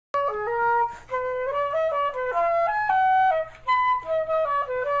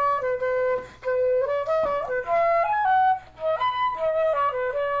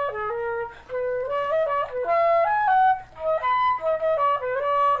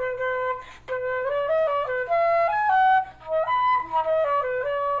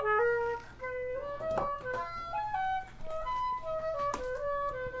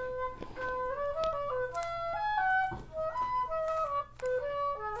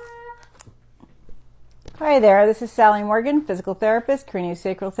Hi there, this is Sally Morgan, physical therapist,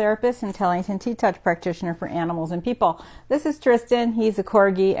 craniosacral therapist, and Tellington T-Touch practitioner for animals and people. This is Tristan, he's a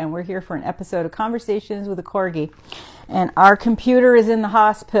Corgi, and we're here for an episode of Conversations with a Corgi. And our computer is in the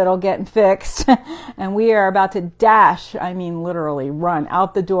hospital getting fixed, and we are about to dash, I mean literally run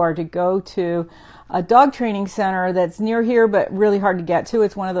out the door to go to a dog training center that's near here but really hard to get to.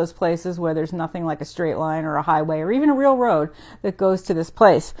 It's one of those places where there's nothing like a straight line or a highway or even a real road that goes to this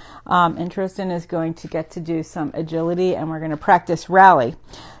place. And Tristan is going to get to do some agility, and we're going to practice rally.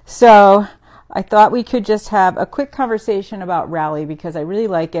 So I thought we could just have a quick conversation about rally because I really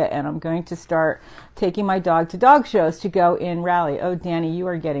like it, and I'm going to start taking my dog to dog shows to go in rally. Oh, Danny, you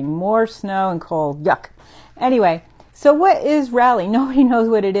are getting more snow and cold. Yuck. Anyway, so what is rally? Nobody knows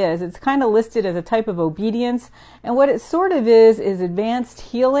what it is. It's kind of listed as a type of obedience, and what it sort of is advanced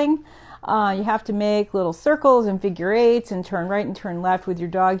heeling. You have to make little circles and figure eights and turn right and turn left with your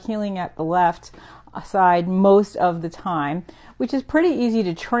dog heeling at the left side most of the time, which is pretty easy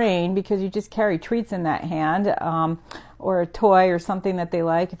to train because you just carry treats in that hand or a toy or something that they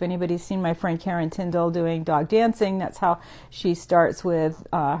like. If anybody's seen my friend Karen Tyndall doing dog dancing, that's how she starts with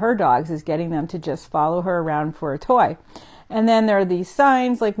her dogs, is getting them to just follow her around for a toy. And then there are these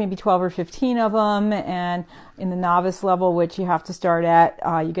signs, like maybe 12 or 15 of them, and in the novice level, which you have to start at,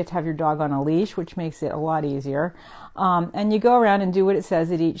 you get to have your dog on a leash, which makes it a lot easier. And you go around and do what it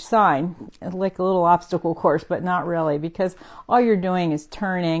says at each sign, like a little obstacle course, but not really, because all you're doing is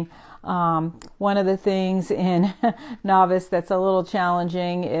turning. One of the things in novice that's a little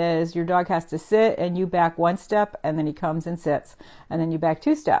challenging is your dog has to sit and you back one step and then he comes and sits, and then you back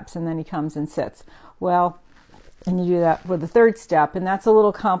two steps and then he comes and sits. Well, and you do that for the third step, and that's a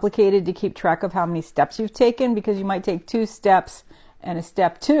little complicated to keep track of how many steps you've taken, because you might take 2 steps and a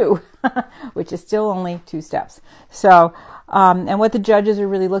step 2, which is still only 2 steps. So, and what the judges are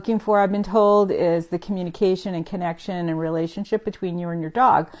really looking for, I've been told, is the communication and connection and relationship between you and your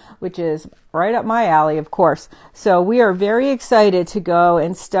dog, which is right up my alley, of course. So we are very excited to go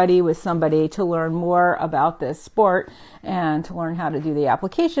and study with somebody to learn more about this sport and to learn how to do the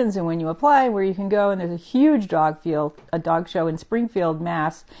applications and when you apply, where you can go. And there's a huge dog show in Springfield,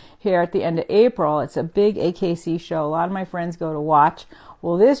 Mass, here at the end of April. It's a big AKC show. A lot of my friends go to watch.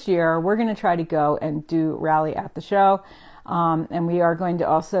 Well, this year we're going to try to go and do rally at the show. And we are going to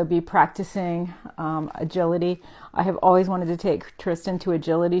also be practicing agility. I have always wanted to take Tristan to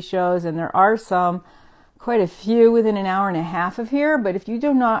agility shows, and there are quite a few within an hour and a half of here, but if you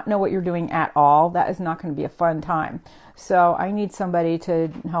do not know what you're doing at all, that is not going to be a fun time. So I need somebody to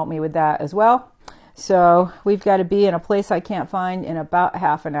help me with that as well. So we've got to be in a place I can't find in about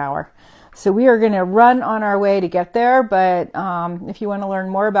half an hour. So we are going to run on our way to get there, but if you want to learn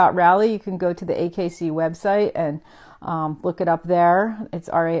more about rally, you can go to the AKC website and look it up there. It's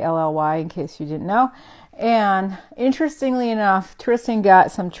R-A-L-L-Y, in case you didn't know. And interestingly enough, Tristan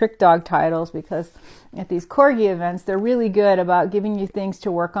got some trick dog titles, because at these Corgi events, they're really good about giving you things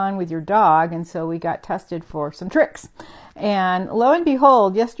to work on with your dog. And so we got tested for some tricks. And lo and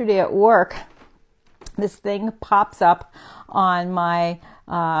behold, yesterday at work, this thing pops up on my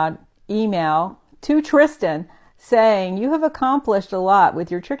email to Tristan saying, "You have accomplished a lot with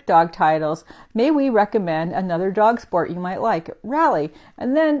your trick dog titles. May we recommend another dog sport you might like, rally?"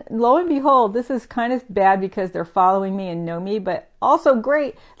 And then lo and behold, this is kind of bad because they're following me and know me, but also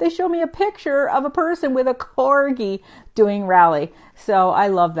great, they show me a picture of a person with a Corgi doing rally. So I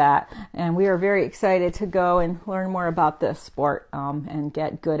love that. And we are very excited to go and learn more about this sport and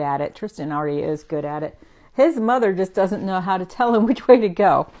get good at it. Tristan already is good at it. His mother just doesn't know how to tell him which way to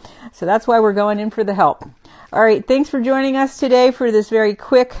go. So that's why we're going in for the help. All right, thanks for joining us today for this very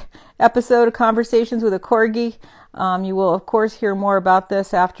quick episode of Conversations with a Corgi. You will, of course, hear more about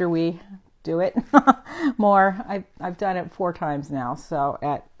this after we do it more. I've done it 4 times now, so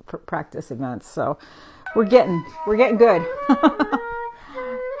at practice events. So we're getting good.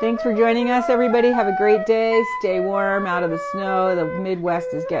 Thanks for joining us, everybody. Have a great day. Stay warm, out of the snow. The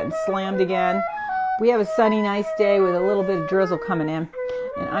Midwest is getting slammed again. We have a sunny, nice day with a little bit of drizzle coming in,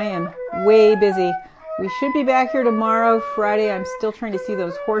 and I am way busy. We should be back here tomorrow, Friday. I'm still trying to see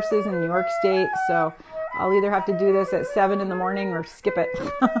those horses in New York State, so I'll either have to do this at 7 in the morning or skip it.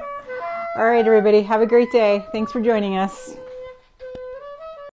 All right, everybody, have a great day. Thanks for joining us.